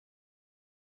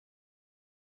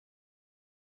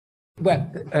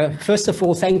Well, first of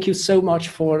all, thank you so much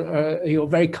for your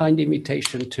very kind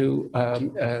invitation to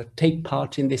take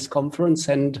part in this conference.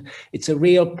 And it's a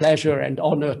real pleasure and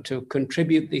honor to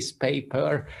contribute this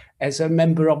paper as a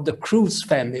member of the Cruz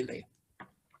family.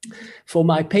 For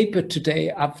my paper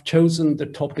today, I've chosen the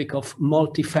topic of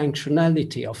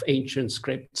multifunctionality of ancient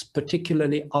scripts,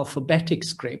 particularly alphabetic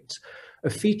scripts, a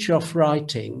feature of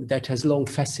writing that has long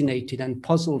fascinated and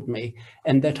puzzled me,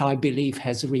 and that I believe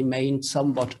has remained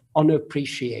somewhat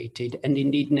unappreciated and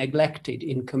indeed neglected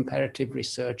in comparative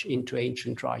research into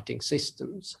ancient writing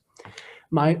systems.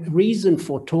 My reason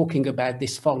for talking about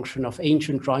this function of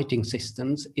ancient writing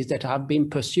systems is that I've been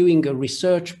pursuing a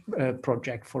research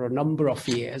project for a number of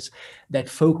years that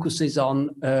focuses on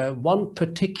one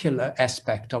particular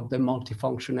aspect of the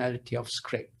multifunctionality of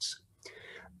scripts.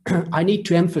 I need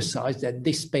to emphasize that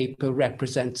this paper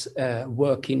represents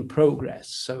work in progress,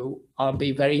 so I'll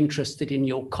be very interested in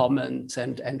your comments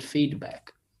and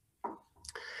feedback.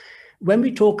 When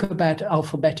we talk about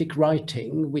alphabetic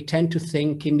writing, we tend to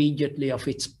think immediately of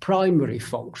its primary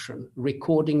function,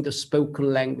 recording the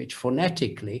spoken language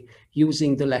phonetically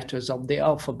using the letters of the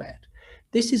alphabet.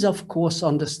 This is of course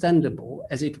understandable,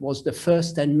 as it was the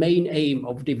first and main aim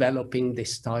of developing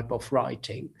this type of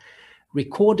writing.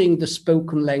 Recording the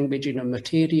spoken language in a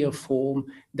material form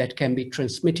that can be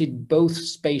transmitted both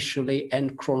spatially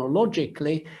and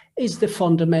chronologically is the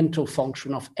fundamental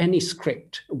function of any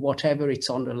script, whatever its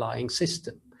underlying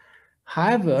system.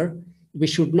 However, we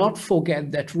should not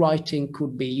forget that writing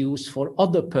could be used for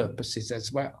other purposes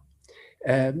as well.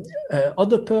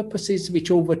 Other purposes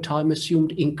which over time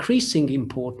assumed increasing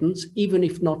importance, even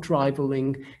if not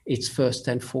rivaling its first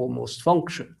and foremost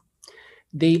function.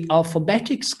 The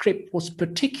alphabetic script was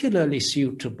particularly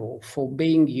suitable for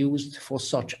being used for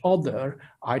such other,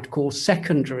 I'd call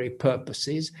secondary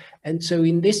purposes. And so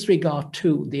in this regard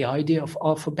too, the idea of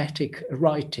alphabetic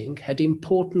writing had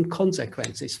important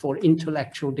consequences for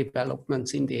intellectual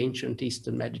developments in the ancient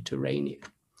Eastern Mediterranean.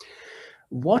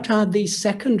 What are these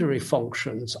secondary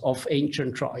functions of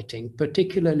ancient writing,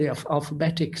 particularly of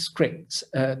alphabetic scripts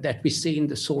that we see in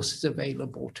the sources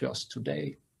available to us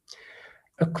today?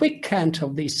 A quick count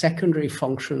of these secondary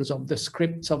functions of the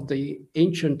scripts of the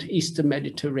ancient Eastern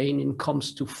Mediterranean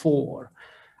comes to 4.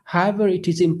 However, it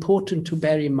is important to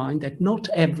bear in mind that not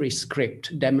every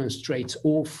script demonstrates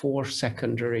all 4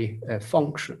 secondary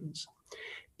functions.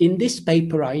 In this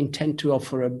paper, I intend to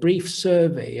offer a brief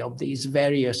survey of these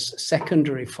various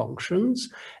secondary functions,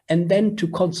 and then to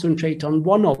concentrate on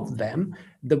one of them,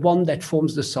 the one that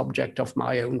forms the subject of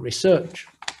my own research.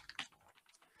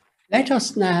 Let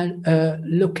us now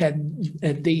look at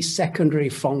these secondary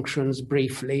functions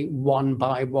briefly, one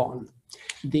by one.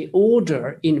 The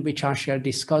order in which I shall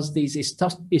discuss these is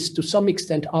to some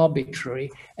extent arbitrary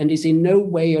and is in no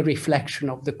way a reflection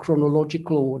of the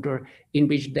chronological order in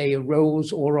which they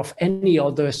arose or of any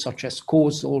other such as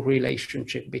causal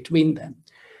relationship between them.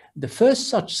 The first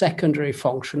such secondary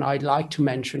function I'd like to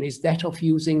mention is that of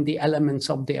using the elements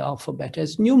of the alphabet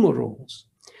as numerals.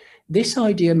 This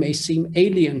idea may seem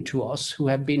alien to us who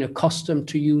have been accustomed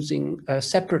to using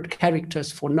separate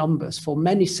characters for numbers for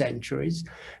many centuries,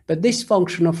 but this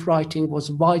function of writing was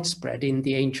widespread in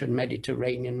the ancient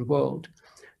Mediterranean world.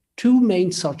 2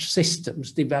 main such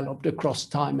systems developed across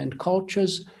time and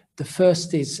cultures. The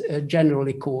first is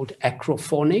generally called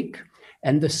acrophonic,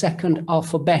 and the second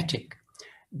alphabetic.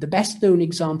 The best known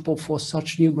example for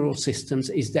such numeral systems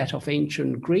is that of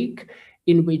ancient Greek,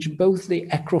 in which both the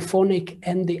acrophonic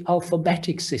and the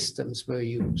alphabetic systems were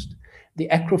used. The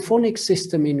acrophonic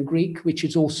system in Greek, which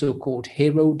is also called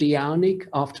Herodianic,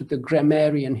 after the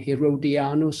grammarian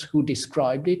Herodianus who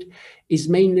described it, is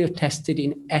mainly attested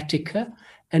in Attica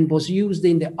and was used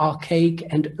in the archaic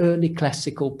and early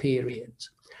classical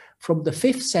periods. From the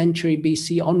 5th century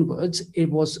BC onwards, it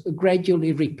was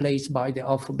gradually replaced by the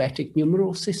alphabetic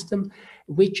numeral system,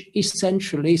 which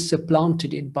essentially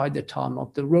supplanted it by the time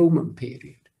of the Roman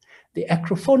period. The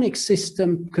acrophonic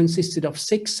system consisted of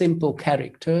 6 simple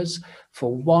characters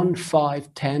for 1,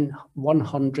 5, 10,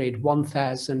 100,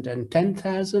 1000, and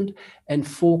 10,000, and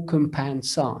 4 compound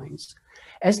signs.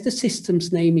 As the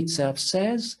system's name itself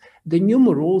says, the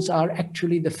numerals are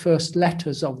actually the first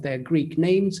letters of their Greek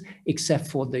names, except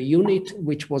for the unit,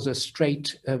 which was a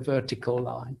straight vertical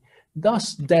line.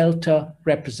 Thus, delta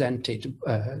represented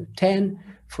 10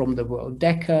 from the word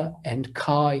deca, and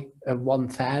chi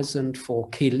 1000 for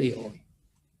kilioi.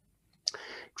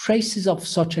 Traces of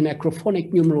such an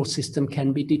acrophonic numeral system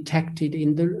can be detected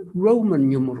in the Roman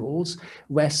numerals,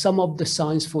 where some of the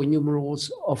signs for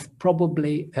numerals of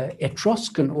probably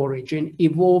Etruscan origin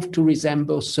evolved to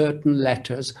resemble certain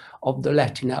letters of the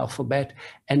Latin alphabet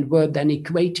and were then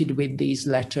equated with these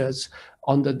letters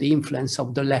under the influence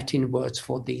of the Latin words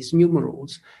for these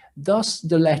numerals. Thus,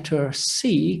 the letter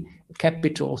C,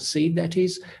 capital C, that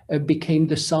is, became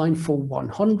the sign for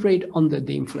 100 under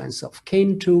the influence of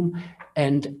Quentum,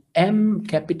 and M,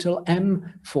 capital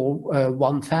M, for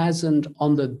 1000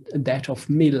 under that of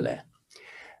Mille.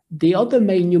 The other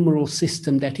main numeral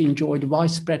system that enjoyed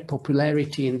widespread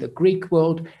popularity in the Greek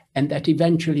world and that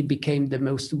eventually became the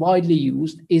most widely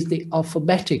used is the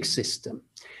alphabetic system.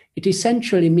 It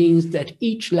essentially means that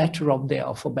each letter of the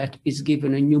alphabet is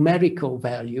given a numerical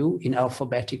value in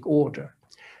alphabetic order.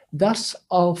 Thus,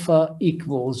 alpha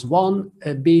equals 1,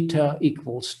 beta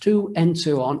equals 2, and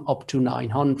so on up to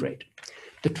 900.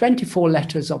 The 24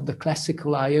 letters of the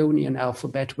classical Ionian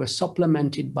alphabet were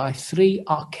supplemented by 3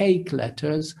 archaic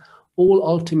letters, all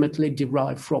ultimately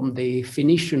derived from the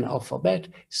Phoenician alphabet: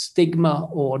 stigma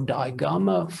or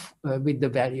digamma with the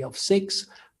value of 6,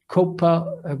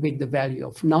 Copa with the value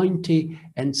of 90,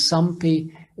 and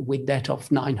Sampi with that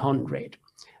of 900.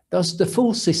 Thus, the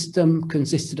full system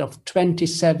consisted of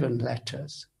 27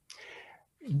 letters.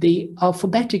 The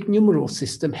alphabetic numeral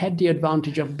system had the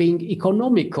advantage of being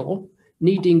economical,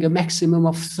 needing a maximum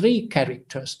of 3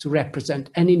 characters to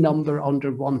represent any number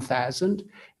under 1000,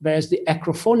 whereas the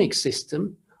acrophonic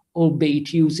system,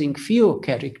 albeit using fewer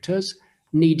characters,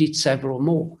 needed several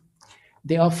more.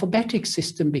 The alphabetic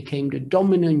system became the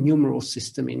dominant numeral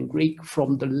system in Greek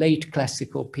from the late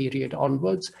classical period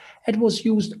onwards and was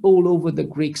used all over the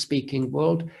Greek-speaking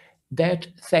world that,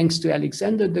 thanks to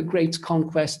Alexander the Great's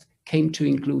conquest, came to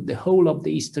include the whole of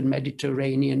the Eastern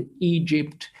Mediterranean,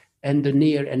 Egypt, and the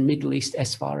Near and Middle East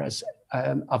as far as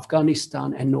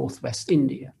Afghanistan and Northwest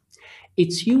India.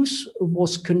 Its use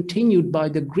was continued by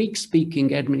the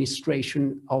Greek-speaking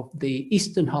administration of the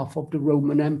eastern half of the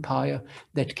Roman Empire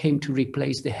that came to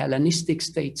replace the Hellenistic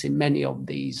states in many of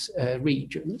these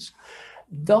regions.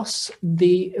 Thus,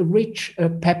 the rich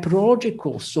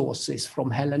papyrological sources from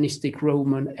Hellenistic,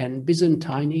 Roman, and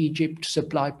Byzantine Egypt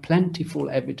supply plentiful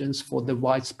evidence for the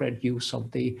widespread use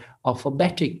of the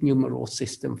alphabetic numeral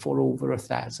system for over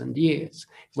 1,000 years,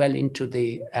 well into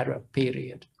the Arab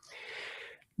period.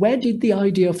 Where did the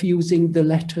idea of using the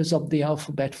letters of the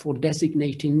alphabet for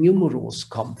designating numerals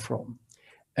come from?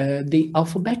 The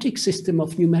alphabetic system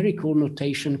of numerical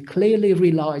notation clearly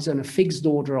relies on a fixed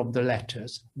order of the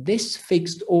letters. This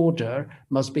fixed order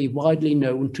must be widely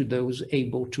known to those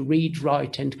able to read,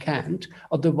 write, and count,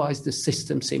 otherwise the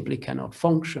system simply cannot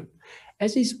function.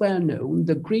 As is well known,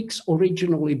 the Greeks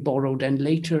originally borrowed and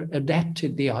later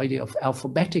adapted the idea of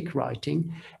alphabetic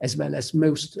writing, as well as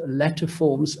most letter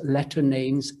forms, letter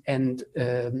names, and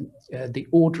the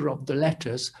order of the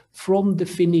letters from the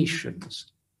Phoenicians.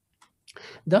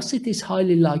 Thus, it is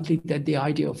highly likely that the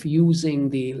idea of using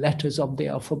the letters of the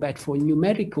alphabet for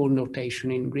numerical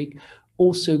notation in Greek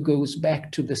also goes back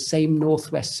to the same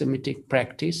Northwest Semitic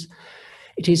practice.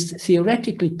 It is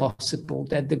theoretically possible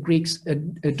that the Greeks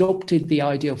adopted the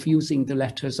idea of using the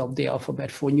letters of the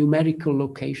alphabet for numerical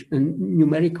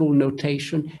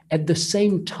notation at the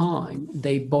same time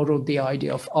they borrowed the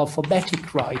idea of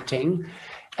alphabetic writing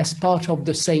as part of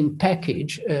the same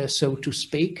package, so to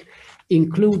speak,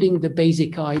 including the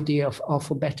basic idea of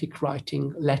alphabetic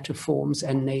writing, letter forms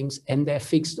and names and their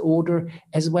fixed order,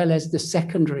 as well as the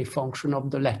secondary function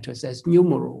of the letters as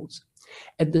numerals.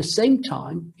 At the same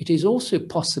time, it is also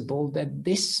possible that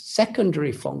this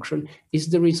secondary function is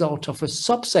the result of a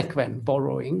subsequent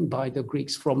borrowing by the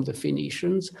Greeks from the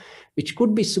Phoenicians, which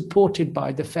could be supported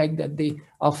by the fact that the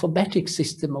alphabetic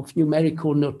system of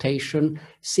numerical notation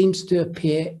seems to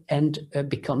appear and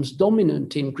becomes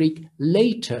dominant in Greek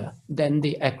later than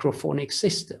the acrophonic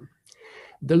system.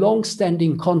 The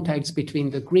long-standing contacts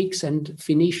between the Greeks and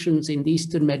Phoenicians in the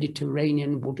Eastern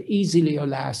Mediterranean would easily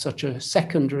allow such a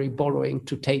secondary borrowing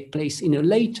to take place in a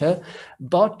later,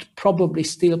 but probably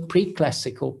still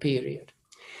pre-classical period.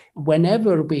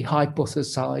 Whenever we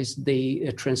hypothesize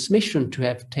the transmission to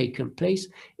have taken place,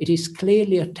 it is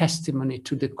clearly a testimony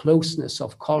to the closeness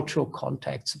of cultural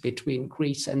contacts between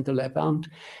Greece and the Levant,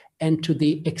 and to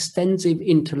the extensive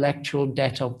intellectual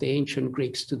debt of the ancient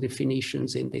Greeks to the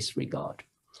Phoenicians in this regard.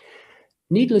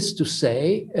 Needless to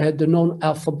say, the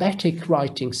non-alphabetic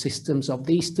writing systems of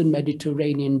the Eastern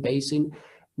Mediterranean basin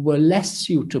were less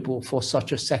suitable for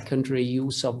such a secondary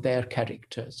use of their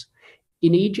characters.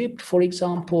 In Egypt, for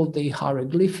example, the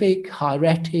hieroglyphic,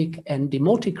 hieratic, and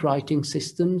demotic writing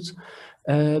systems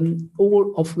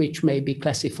all of which may be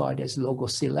classified as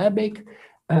logosyllabic,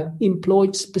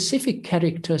 employed specific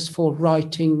characters for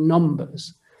writing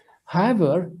numbers.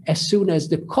 However, as soon as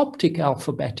the Coptic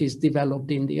alphabet is developed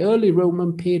in the early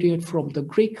Roman period from the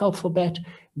Greek alphabet,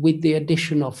 with the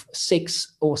addition of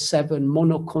 6 or 7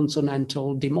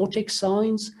 monoconsonantal demotic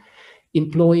signs,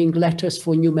 employing letters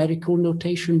for numerical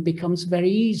notation becomes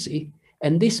very easy,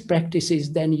 and this practice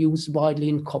is then used widely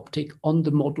in Coptic on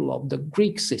the model of the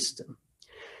Greek system.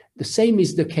 The same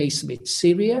is the case with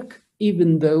Syriac,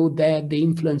 even though there the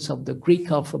influence of the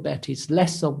Greek alphabet is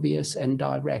less obvious and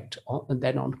direct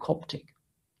than on Coptic.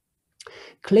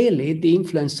 Clearly, the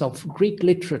influence of Greek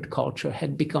literate culture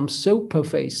had become so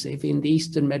pervasive in the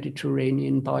Eastern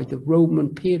Mediterranean by the Roman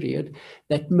period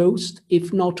that most,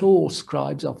 if not all,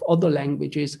 scribes of other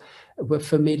languages were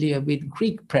familiar with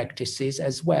Greek practices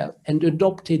as well and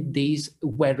adopted these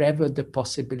wherever the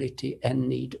possibility and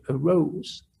need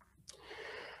arose.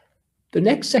 The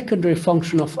next secondary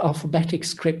function of alphabetic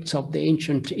scripts of the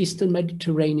ancient Eastern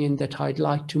Mediterranean that I'd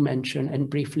like to mention and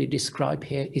briefly describe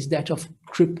here is that of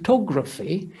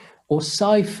cryptography or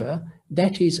cipher,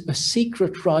 that is a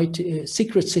secret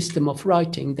system of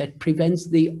writing that prevents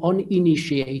the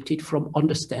uninitiated from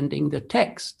understanding the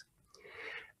text.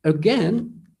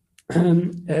 Again,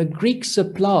 Greek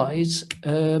supplies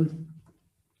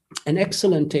an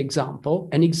excellent example,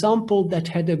 an example that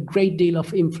had a great deal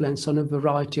of influence on a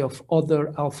variety of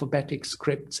other alphabetic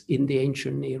scripts in the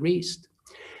ancient Near East.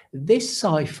 This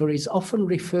cipher is often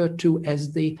referred to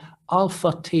as the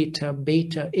alpha, theta,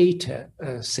 beta, eta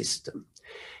system.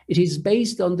 It is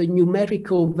based on the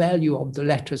numerical value of the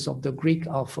letters of the Greek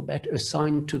alphabet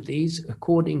assigned to these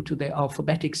according to the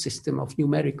alphabetic system of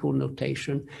numerical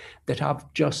notation that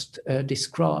I've just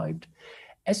described.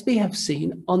 As we have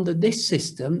seen, under this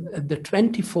system, the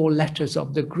 24 letters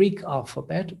of the Greek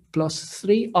alphabet plus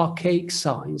 3 archaic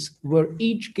signs were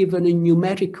each given a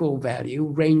numerical value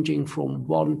ranging from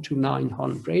 1 to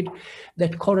 900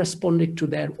 that corresponded to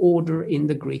their order in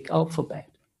the Greek alphabet.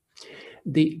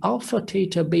 The alpha,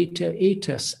 theta, beta,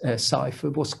 eta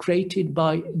cipher was created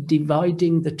by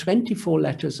dividing the 24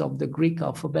 letters of the Greek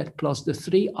alphabet plus the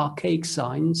 3 archaic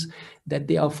signs that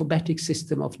the alphabetic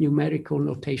system of numerical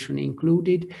notation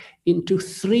included into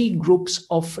 3 groups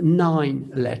of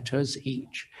 9 letters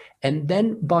each, and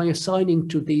then by assigning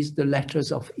to these the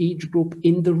letters of each group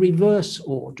in the reverse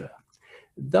order.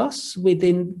 Thus,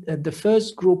 within the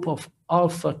first group of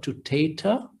alpha to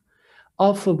theta,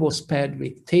 alpha was paired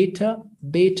with theta,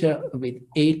 beta with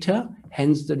eta,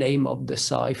 hence the name of the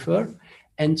cipher,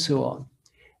 and so on.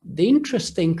 The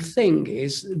interesting thing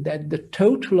is that the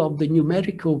total of the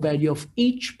numerical value of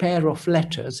each pair of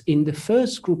letters in the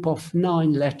first group of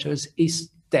 9 letters is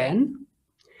 10.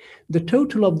 The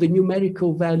total of the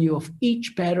numerical value of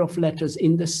each pair of letters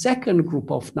in the second group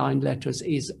of 9 letters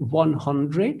is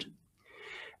 100,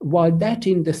 while that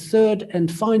in the third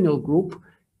and final group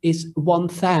is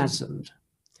 1000.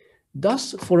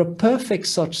 Thus, for a perfect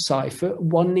such cipher,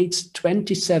 one needs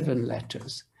 27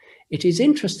 letters. It is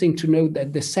interesting to note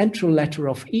that the central letter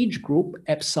of each group,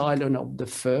 epsilon of the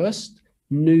first,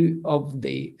 nu of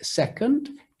the second,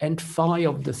 and phi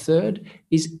of the third,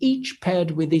 is each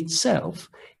paired with itself.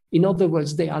 In other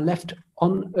words, they are left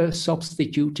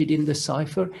unsubstituted in the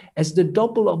cipher as the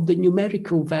double of the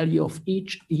numerical value of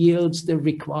each yields the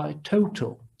required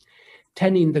total.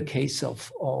 10 in the case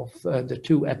of the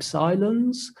 2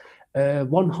 epsilons,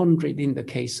 100 in the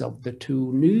case of the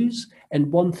 2 nus,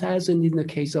 and 1000 in the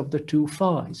case of the 2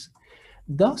 phis.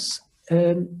 Thus,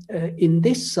 in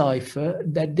this cipher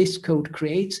that this code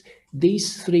creates,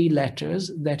 these 3 letters,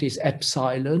 that is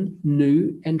epsilon,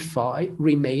 nu, and phi,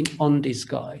 remain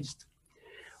undisguised.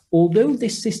 Although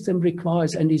this system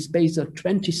requires and is based on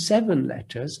 27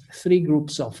 letters, 3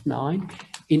 groups of 9,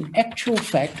 in actual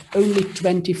fact, only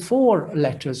 24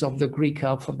 letters of the Greek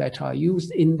alphabet are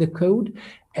used in the code,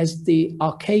 as the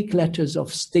archaic letters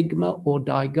of stigma or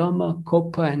digamma,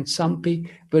 koppa, and sampi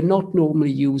were not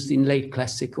normally used in late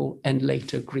classical and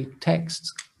later Greek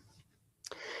texts.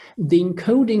 The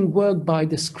encoding worked by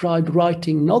the scribe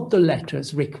writing not the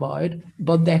letters required,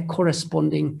 but their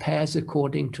corresponding pairs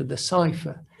according to the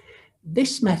cipher.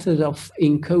 This method of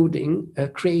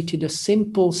encoding created a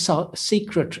simple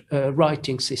secret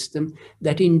writing system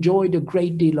that enjoyed a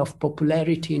great deal of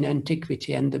popularity in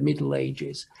antiquity and the Middle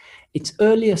Ages. Its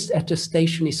earliest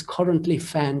attestation is currently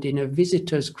found in a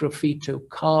visitor's graffito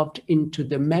carved into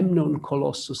the Memnon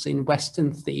Colossus in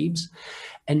Western Thebes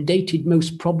and dated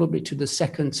most probably to the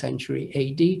 2nd century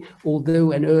AD,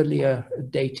 although an earlier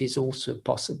date is also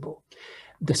possible.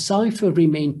 The cipher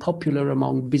remained popular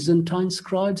among Byzantine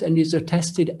scribes and is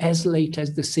attested as late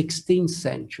as the 16th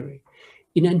century.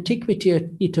 In antiquity,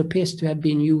 it appears to have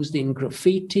been used in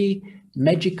graffiti,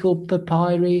 magical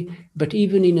papyri, but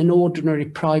even in an ordinary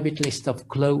private list of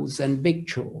clothes and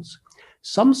victuals.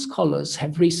 Some scholars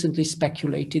have recently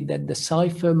speculated that the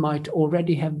cipher might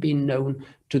already have been known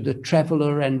to the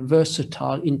traveler and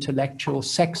versatile intellectual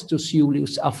Sextus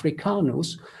Julius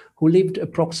Africanus, who lived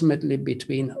approximately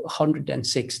between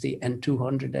 160 and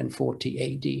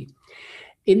 240 AD.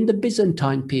 In the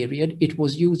Byzantine period, it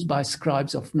was used by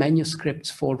scribes of manuscripts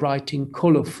for writing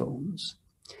colophons.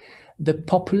 The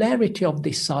popularity of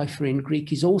this cipher in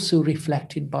Greek is also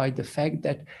reflected by the fact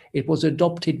that it was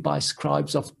adopted by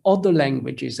scribes of other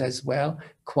languages as well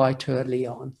quite early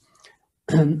on,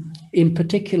 in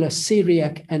particular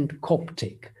Syriac and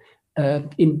Coptic.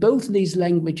 In both these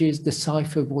languages, the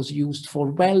cipher was used for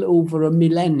well over a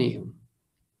millennium.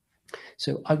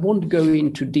 So I won't go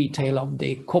into detail of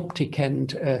the Coptic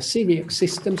and Syriac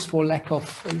systems for lack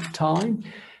of time.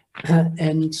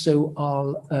 And so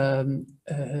I'll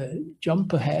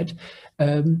jump ahead.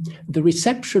 The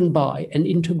reception by and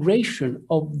integration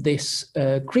of this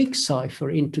Greek cipher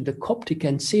into the Coptic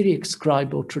and Syriac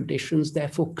scribal traditions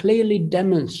therefore clearly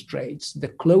demonstrates the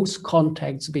close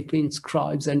contacts between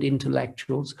scribes and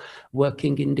intellectuals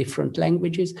working in different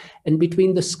languages, and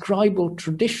between the scribal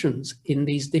traditions in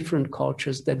these different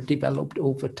cultures that developed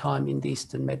over time in the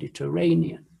Eastern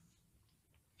Mediterranean.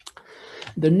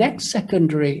 The next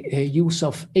secondary use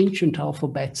of ancient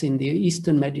alphabets in the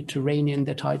Eastern Mediterranean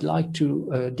that I'd like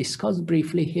to discuss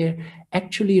briefly here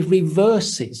actually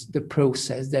reverses the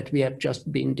process that we have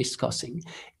just been discussing.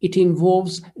 It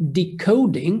involves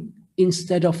decoding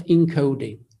instead of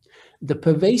encoding. The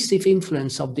pervasive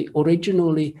influence of the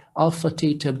originally alpha,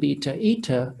 theta, beta,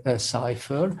 eta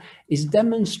cipher is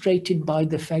demonstrated by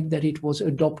the fact that it was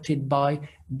adopted by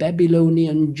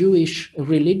Babylonian Jewish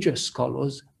religious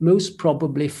scholars, most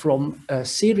probably from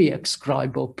Syriac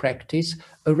scribal practice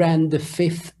around the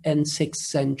 5th and 6th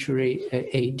century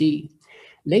AD.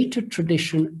 Later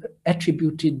tradition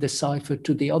attributed the cipher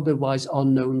to the otherwise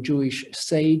unknown Jewish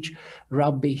sage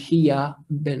Rabbi Hia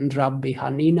ben Rabbi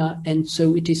Hanina, and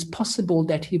so it is possible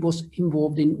that he was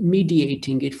involved in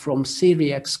mediating it from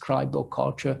Syriac scribal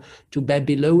culture to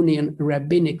Babylonian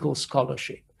rabbinical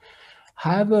scholarship.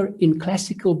 However, in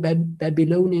classical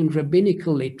Babylonian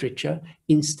rabbinical literature,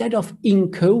 instead of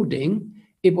encoding,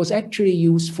 it was actually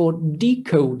used for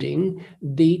decoding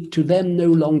the, to them, no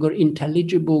longer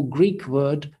intelligible Greek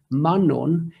word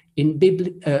manon in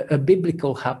a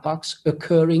biblical hapax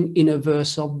occurring in a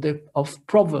verse of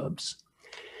Proverbs.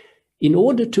 In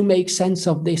order to make sense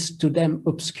of this, to them,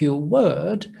 obscure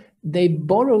word, they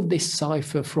borrowed this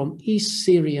cipher from East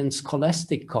Syrian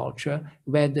scholastic culture,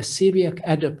 where the Syriac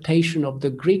adaptation of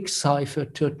the Greek cipher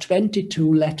to a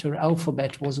 22-letter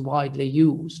alphabet was widely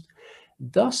used.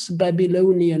 Thus,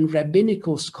 Babylonian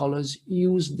rabbinical scholars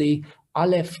used the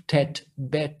Aleph, Tet,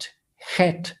 Bet,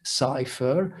 Het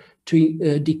cipher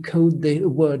to decode the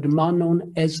word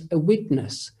manon as a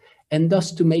witness, and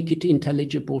thus to make it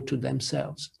intelligible to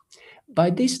themselves.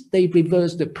 By this, they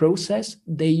reversed the process.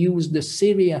 They used the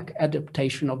Syriac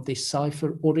adaptation of this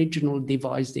cipher, originally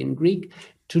devised in Greek,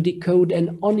 to decode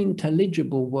an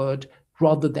unintelligible word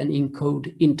rather than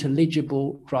encode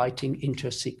intelligible writing into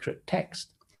a secret text.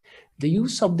 The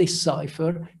use of this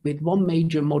cipher, with one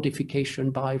major modification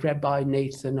by Rabbi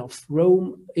Nathan of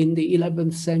Rome in the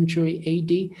 11th century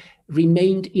AD,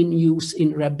 remained in use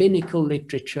in rabbinical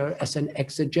literature as an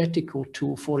exegetical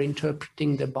tool for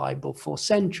interpreting the Bible for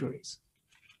centuries.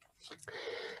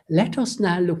 Let us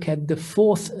now look at the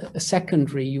fourth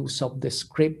secondary use of the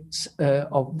scripts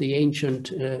of the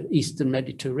ancient Eastern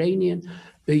Mediterranean,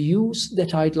 a use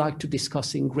that I'd like to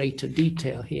discuss in greater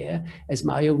detail here, as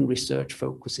my own research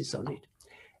focuses on it.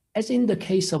 As in the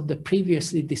case of the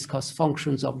previously discussed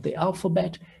functions of the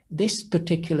alphabet, this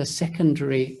particular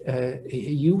secondary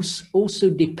use also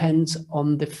depends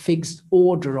on the fixed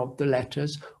order of the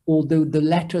letters, although the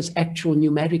letter's actual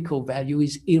numerical value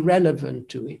is irrelevant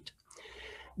to it.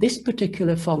 This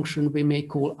particular function we may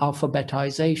call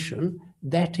alphabetization,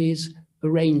 that is,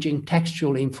 arranging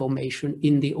textual information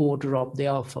in the order of the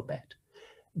alphabet.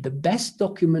 The best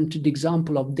documented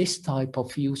example of this type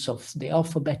of use of the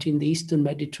alphabet in the Eastern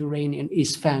Mediterranean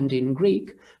is found in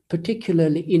Greek,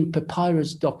 particularly in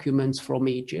papyrus documents from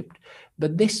Egypt.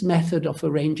 But this method of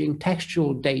arranging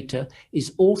textual data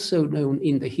is also known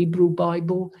in the Hebrew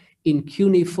Bible, in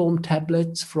cuneiform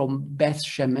tablets from Beth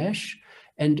Shemesh,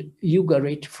 and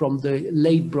Ugarit from the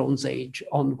late Bronze Age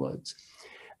onwards.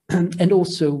 And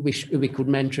also we could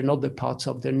mention other parts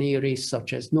of the Near East,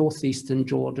 such as northeastern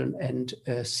Jordan and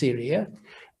Syria.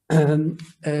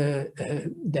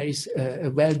 there is a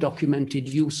well-documented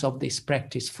use of this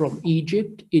practice from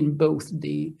Egypt in both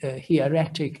the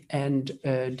hieratic and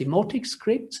demotic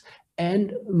scripts,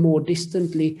 and more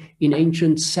distantly in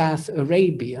ancient South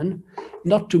Arabian,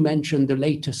 not to mention the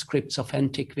later scripts of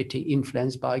antiquity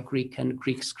influenced by Greek and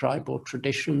Greek scribal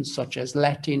traditions such as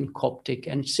Latin, Coptic,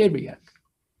 and Syriac.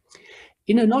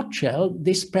 In a nutshell,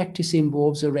 this practice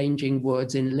involves arranging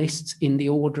words in lists in the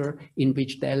order in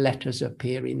which their letters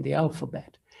appear in the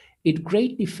alphabet. It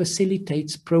greatly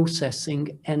facilitates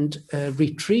processing and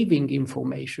retrieving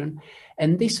information,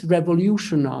 and this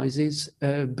revolutionizes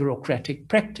bureaucratic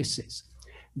practices.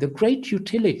 The great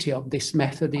utility of this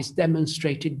method is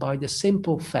demonstrated by the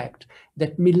simple fact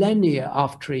that millennia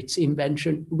after its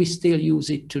invention, we still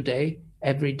use it today,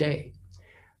 every day.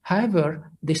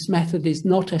 However, this method is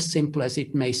not as simple as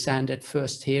it may sound at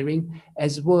first hearing,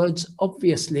 as words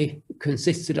obviously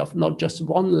consisted of not just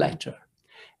one letter.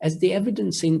 As the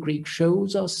evidence in Greek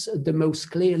shows us the most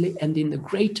clearly and in the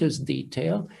greatest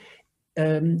detail,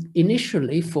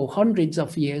 initially, for hundreds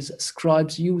of years,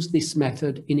 scribes used this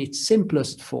method in its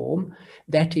simplest form,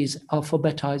 that is,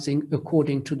 alphabetizing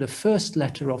according to the first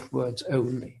letter of words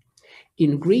only.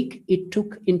 In Greek, it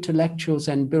took intellectuals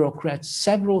and bureaucrats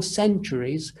several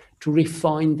centuries to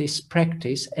refine this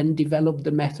practice and develop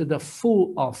the method of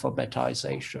full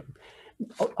alphabetization.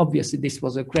 Obviously, this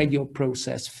was a gradual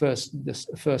process,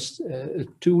 first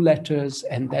two letters,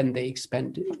 and then they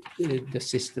expanded the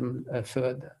system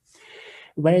further.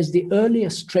 Whereas the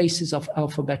earliest traces of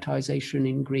alphabetization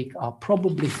in Greek are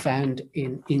probably found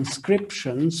in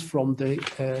inscriptions from the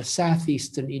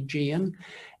southeastern Aegean,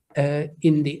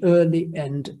 in the early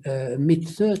and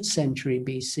mid-3rd century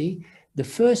BC, the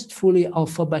first fully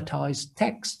alphabetized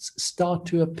texts start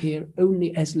to appear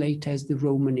only as late as the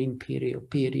Roman imperial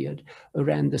period,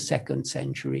 around the 2nd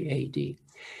century AD.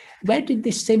 Where did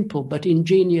this simple but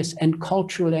ingenious and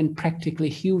cultural and practically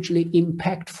hugely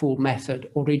impactful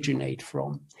method originate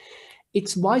from?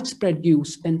 Its widespread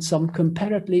use and some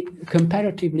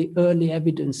comparatively early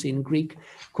evidence in Greek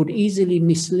could easily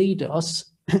mislead us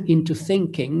into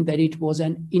thinking that it was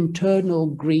an internal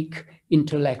Greek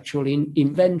intellectual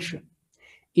invention.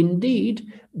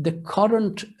 Indeed, the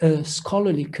current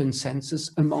scholarly consensus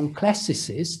among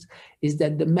classicists is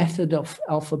that the method of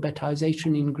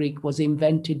alphabetization in Greek was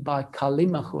invented by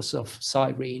Callimachus of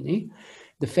Cyrene,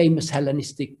 the famous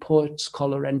Hellenistic poet,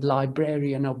 scholar, and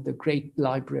librarian of the Great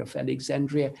Library of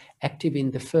Alexandria, active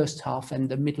in the first half and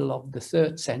the middle of the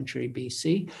 3rd century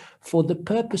BC, for the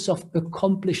purpose of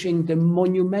accomplishing the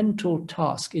monumental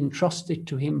task entrusted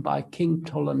to him by King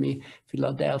Ptolemy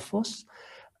Philadelphus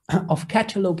of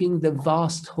cataloguing the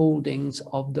vast holdings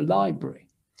of the library.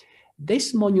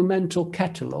 This monumental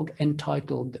catalogue,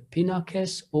 entitled the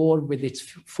Pinakes, or with its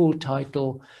full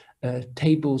title,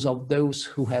 Tables of those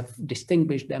who have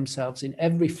distinguished themselves in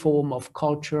every form of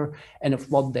culture and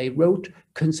of what they wrote,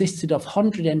 consisted of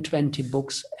 120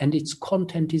 books, and its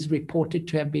content is reported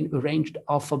to have been arranged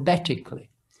alphabetically.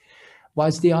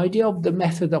 Whilst the idea of the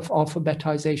method of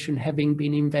alphabetization having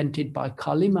been invented by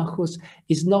Callimachus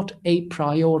is not a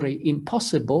priori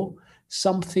impossible,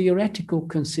 some theoretical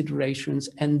considerations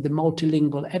and the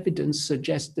multilingual evidence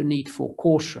suggest the need for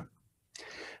caution.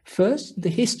 First, the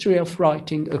history of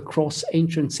writing across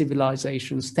ancient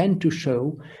civilizations tend to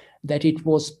show that it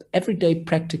was everyday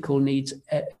practical needs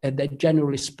that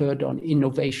generally spurred on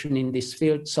innovation in this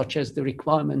field, such as the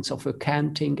requirements of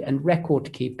accounting and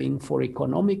record keeping for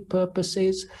economic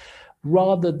purposes,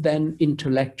 rather than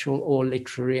intellectual or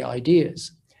literary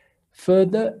ideas.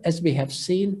 Further, as we have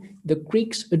seen, the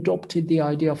Greeks adopted the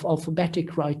idea of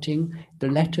alphabetic writing, the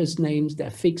letters' names,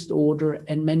 their fixed order,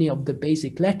 and many of the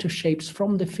basic letter shapes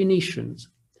from the Phoenicians.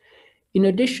 In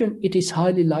addition, it is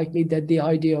highly likely that the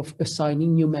idea of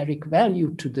assigning numeric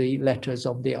value to the letters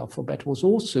of the alphabet was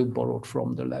also borrowed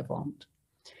from the Levant.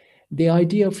 The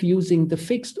idea of using the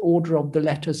fixed order of the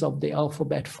letters of the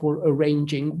alphabet for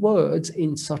arranging words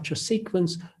in such a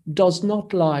sequence does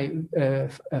not lie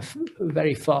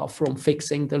very far from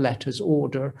fixing the letters'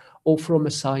 order or from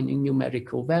assigning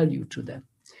numerical value to them.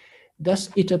 Thus,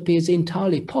 it appears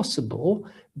entirely possible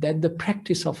that the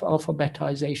practice of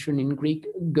alphabetization in Greek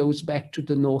goes back to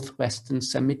the Northwestern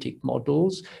Semitic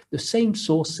models, the same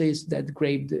sources that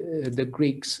gave the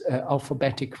Greeks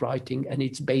alphabetic writing and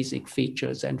its basic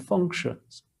features and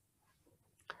functions.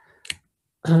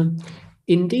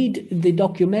 Indeed, the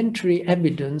documentary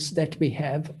evidence that we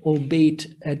have, albeit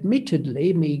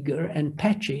admittedly meager and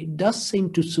patchy, does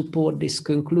seem to support this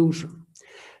conclusion.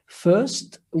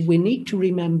 First, we need to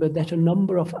remember that a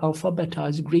number of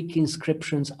alphabetized Greek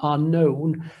inscriptions are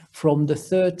known from the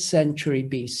 3rd century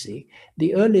BC.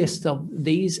 The earliest of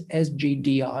these,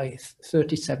 SGDI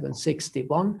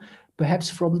 3761, perhaps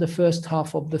from the first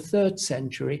half of the 3rd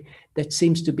century, that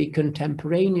seems to be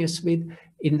contemporaneous with,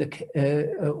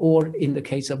 or in the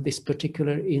case of this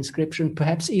particular inscription,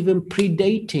 perhaps even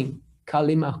predating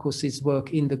Callimachus's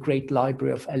work in the Great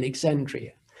Library of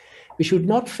Alexandria. We should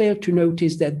not fail to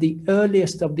notice that the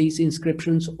earliest of these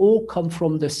inscriptions all come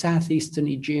from the southeastern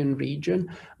Aegean region,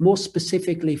 more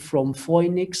specifically from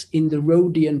Phoenix in the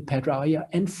Rhodian Peraia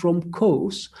and from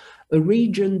Kos, a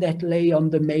region that lay on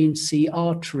the main sea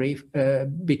artery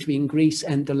between Greece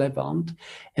and the Levant,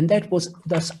 and that was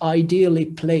thus ideally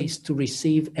placed to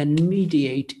receive and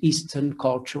mediate Eastern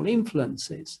cultural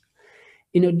influences.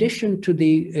 In addition to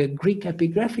the Greek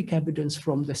epigraphic evidence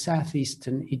from the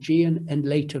southeastern Aegean and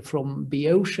later from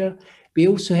Boeotia, we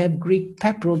also have Greek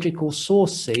papyrogical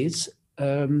sources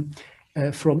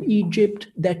from Egypt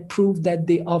that prove that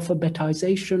the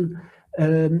alphabetization,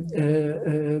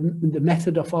 the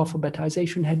method of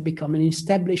alphabetization had become an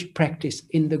established practice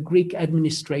in the Greek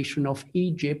administration of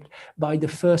Egypt by the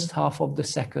first half of the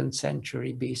 2nd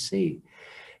century BC.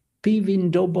 P.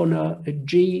 Vindobona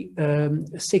G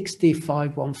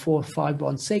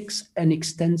 60514-516, an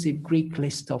extensive Greek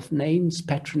list of names,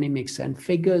 patronymics, and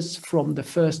figures from the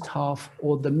first half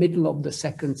or the middle of the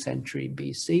 2nd century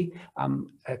BC.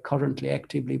 I'm currently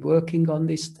actively working on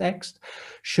this text,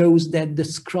 shows that the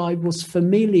scribe was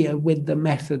familiar with the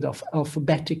method of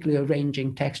alphabetically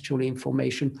arranging textual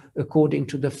information according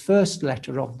to the first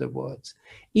letter of the words.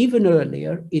 Even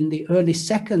earlier, in the early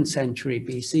 2nd century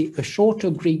BC, a shorter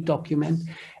Greek document,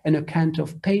 an account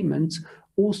of payments,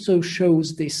 also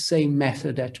shows this same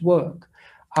method at work.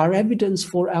 Our evidence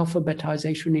for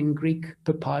alphabetization in Greek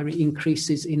papyri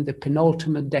increases in the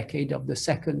penultimate decade of the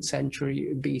 2nd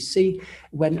century BC,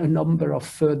 when a number of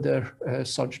further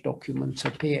such documents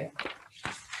appear.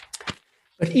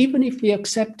 But even if we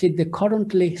accepted the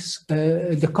current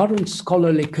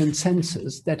scholarly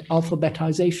consensus that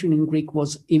alphabetization in Greek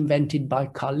was invented by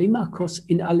Callimachus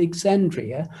in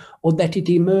Alexandria, or that it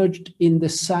emerged in the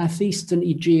southeastern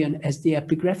Aegean as the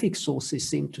epigraphic sources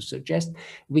seem to suggest,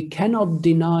 we cannot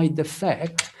deny the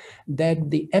fact that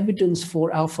the evidence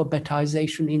for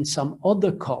alphabetization in some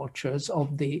other cultures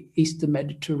of the Eastern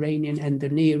Mediterranean and the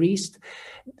Near East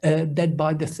that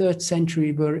by the 3rd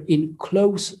century were in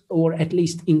close or at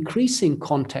least increasing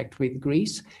contact with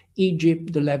Greece,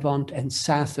 Egypt, the Levant, and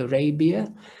South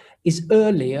Arabia, is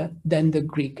earlier than the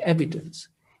Greek evidence.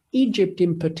 Egypt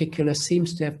in particular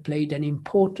seems to have played an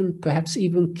important, perhaps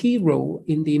even key role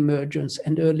in the emergence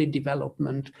and early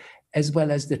development, as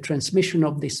well as the transmission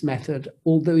of this method,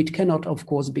 although it cannot, of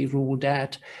course, be ruled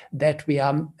out that we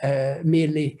are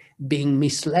merely being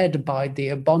misled by the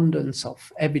abundance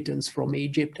of evidence from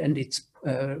Egypt and its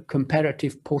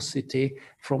comparative paucity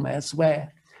from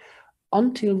elsewhere.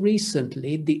 Until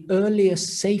recently, the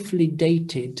earliest safely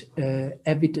dated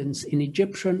evidence in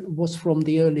Egyptian was from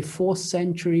the early 4th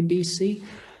century BC,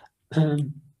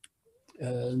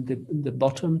 the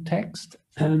bottom text.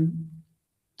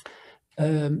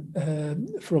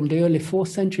 From the early 4th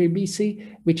century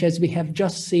BC, which, as we have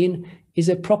just seen, is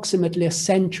approximately a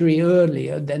century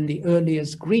earlier than the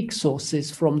earliest Greek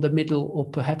sources from the middle or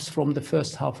perhaps from the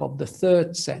first half of the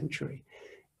 3rd century.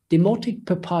 Demotic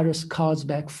Papyrus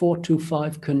Carlsberg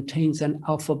 425 contains an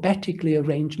alphabetically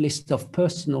arranged list of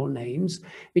personal names,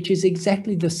 which is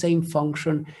exactly the same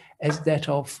function as that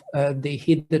of the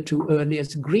hitherto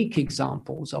earliest Greek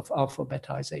examples of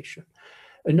alphabetization.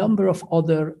 A number of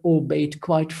other, albeit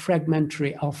quite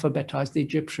fragmentary, alphabetized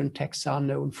Egyptian texts are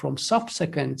known from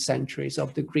subsequent centuries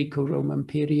of the Greco-Roman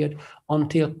period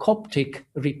until Coptic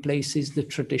replaces the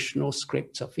traditional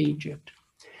scripts of Egypt.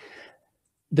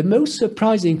 The most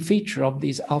surprising feature of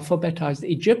these alphabetized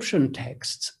Egyptian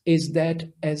texts is that,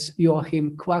 as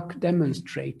Joachim Quack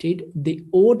demonstrated, the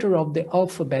order of the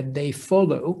alphabet they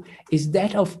follow is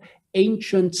that of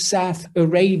ancient South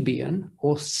Arabian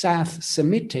or South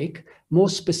Semitic, more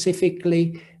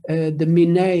specifically the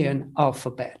Minoan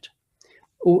alphabet.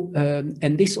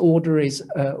 And this order is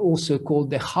also called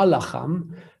the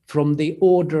Halacham, from the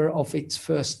order of its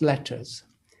first letters.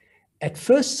 At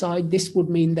first sight, this would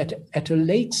mean that at a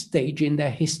late stage in their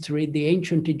history, the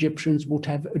ancient Egyptians would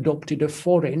have adopted a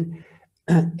foreign,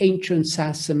 ancient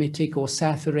South Semitic or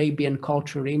South Arabian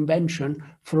cultural invention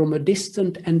from a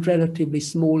distant and relatively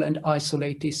small and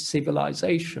isolated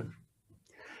civilization.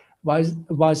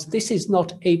 Whilst this is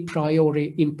not a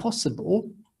priori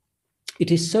impossible, it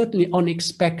is certainly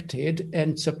unexpected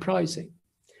and surprising.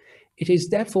 It is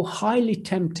therefore highly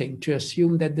tempting to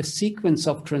assume that the sequence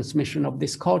of transmission of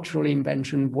this cultural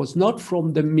invention was not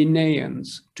from the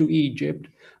Mineans to Egypt,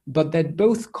 but that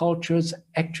both cultures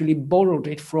actually borrowed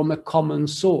it from a common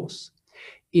source.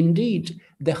 Indeed,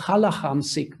 the Halacham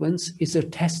sequence is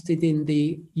attested in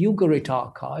the Ugarit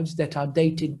archives that are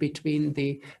dated between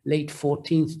the late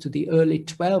 14th to the early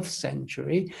 12th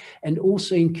century, and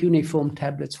also in cuneiform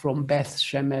tablets from Beth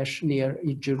Shemesh near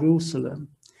Jerusalem.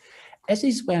 As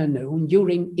is well known,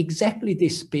 during exactly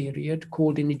this period,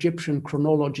 called in Egyptian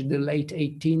chronology the late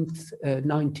 18th,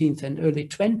 19th and early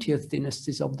 20th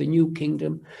dynasties of the New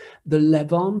Kingdom, the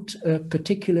Levant,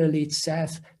 particularly its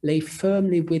south, lay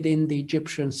firmly within the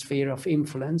Egyptian sphere of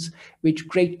influence, which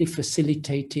greatly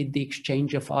facilitated the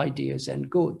exchange of ideas and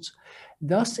goods.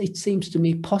 Thus, it seems to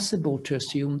me possible to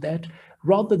assume that,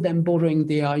 rather than borrowing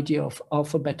the idea of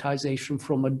alphabetization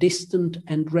from a distant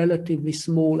and relatively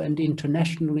small and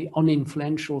internationally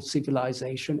uninfluential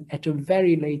civilization at a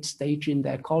very late stage in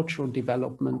their cultural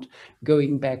development,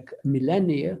 going back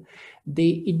millennia,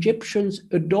 the Egyptians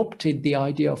adopted the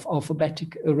idea of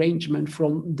alphabetic arrangement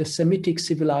from the Semitic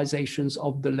civilizations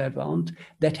of the Levant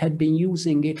that had been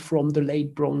using it from the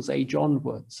late Bronze Age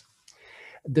onwards.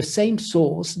 The same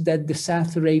source that the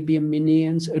South Arabian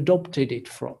Mineans adopted it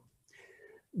from.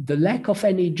 The lack of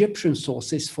any Egyptian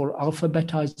sources for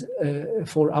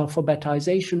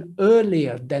alphabetization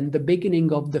earlier than the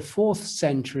beginning of the 4th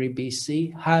century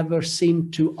BC, however,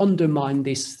 seemed to undermine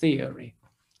this theory.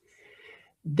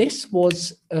 This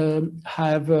was,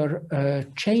 however,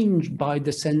 changed by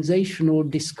the sensational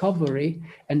discovery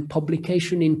and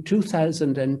publication in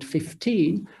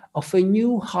 2015 of a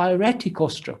new hieratic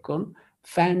ostracon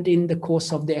found in the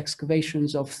course of the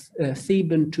excavations of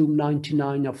Theban Tomb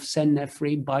 99 of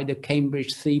Senefri by the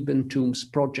Cambridge Theban Tombs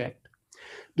project.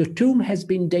 The tomb has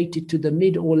been dated to the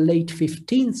mid or late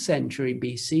 15th century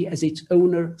BC, as its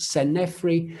owner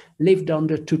Senefri lived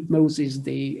under Thutmose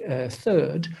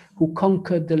III, who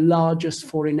conquered the largest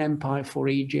foreign empire for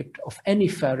Egypt of any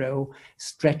pharaoh,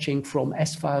 stretching from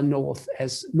as far north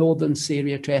as northern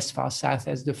Syria to as far south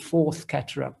as the 4th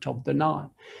cataract of the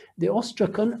Nile. The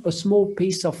ostracon, a small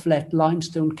piece of flat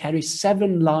limestone, carries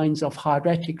 7 lines of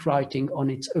hieratic writing on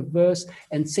its obverse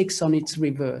and 6 on its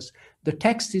reverse. The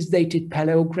text is dated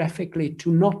paleographically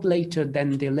to not later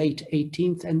than the late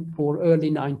 18th and or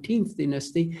early 19th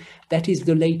dynasty, that is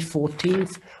the late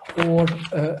 14th or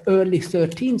early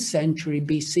 13th century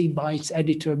BC by its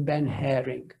editor Ben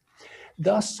Haring.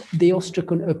 Thus, the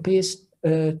ostracon appears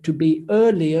to be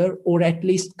earlier or at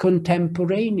least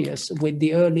contemporaneous with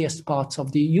the earliest parts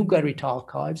of the Ugarit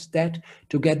archives that,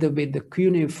 together with the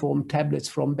cuneiform tablets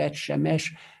from Bet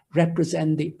Shemesh,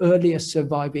 represent the earliest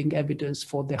surviving evidence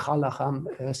for the Halacham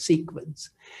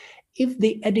sequence. If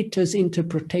the editor's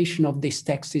interpretation of this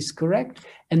text is correct,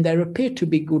 and there appear to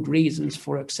be good reasons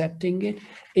for accepting it,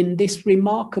 in this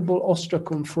remarkable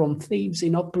ostracon from Thebes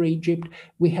in Upper Egypt,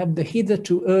 we have the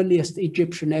hitherto earliest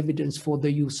Egyptian evidence for the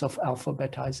use of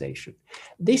alphabetization.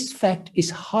 This fact is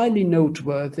highly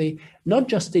noteworthy, not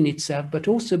just in itself, but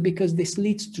also because this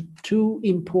leads to 2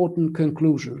 important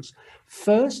conclusions.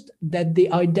 First, that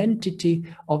the identity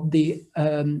of the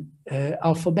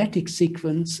alphabetic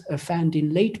sequence found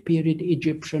in late period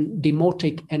Egyptian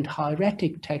demotic and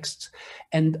hieratic texts,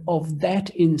 and of that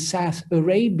in South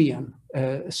Arabian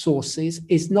sources,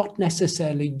 is not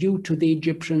necessarily due to the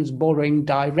Egyptians borrowing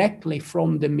directly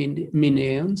from the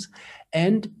Mineans,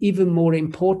 and even more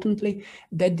importantly,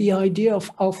 that the idea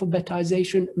of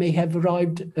alphabetization may have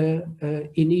arrived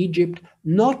in Egypt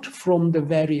not from the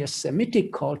various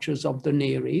Semitic cultures of the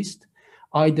Near East,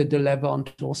 either the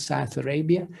Levant or South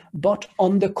Arabia, but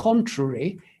on the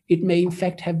contrary, it may in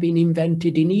fact have been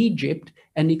invented in Egypt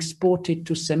and exported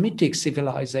to Semitic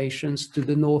civilizations to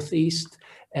the northeast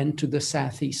and to the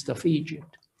southeast of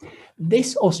Egypt.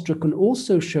 This ostracon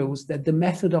also shows that the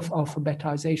method of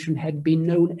alphabetization had been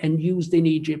known and used in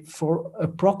Egypt for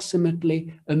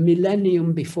approximately a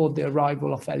millennium before the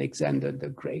arrival of Alexander the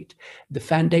Great, the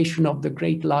foundation of the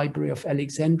Great Library of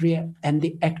Alexandria, and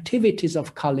the activities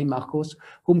of Callimachus,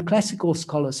 whom classical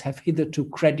scholars have hitherto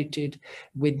credited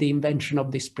with the invention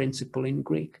of this principle in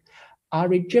Greek.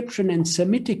 Our Egyptian and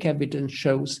Semitic evidence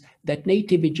shows that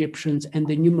native Egyptians and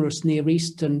the numerous Near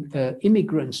Eastern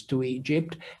immigrants to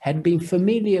Egypt had been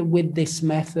familiar with this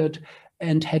method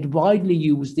and had widely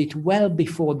used it well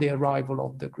before the arrival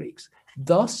of the Greeks.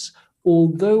 Thus,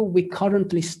 although we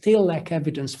currently still lack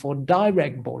evidence for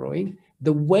direct borrowing,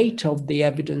 the weight of the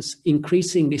evidence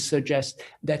increasingly suggests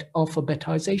that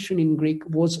alphabetization in Greek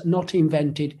was not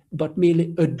invented, but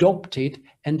merely adopted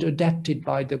and adapted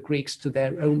by the Greeks to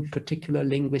their own particular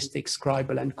linguistic,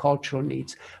 scribal, and cultural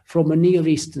needs from a Near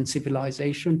Eastern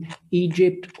civilization,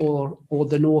 Egypt, or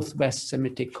the Northwest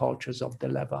Semitic cultures of the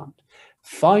Levant.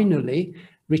 Finally,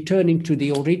 returning to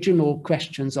the original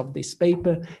questions of this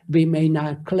paper, we may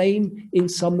now claim, in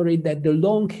summary, that the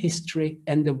long history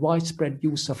and the widespread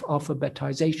use of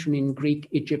alphabetization in Greek,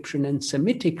 Egyptian, and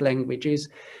Semitic languages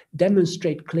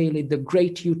demonstrate clearly the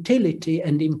great utility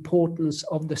and importance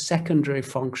of the secondary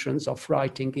functions of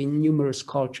writing in numerous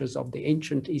cultures of the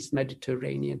ancient East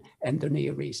Mediterranean and the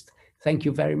Near East. Thank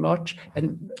you very much,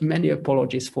 and many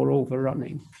apologies for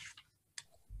overrunning.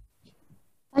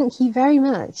 Thank you very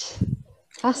much.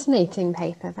 Fascinating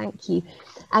paper, thank you.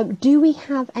 Do we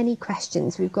have any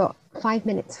questions? We've got 5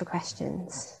 minutes for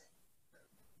questions.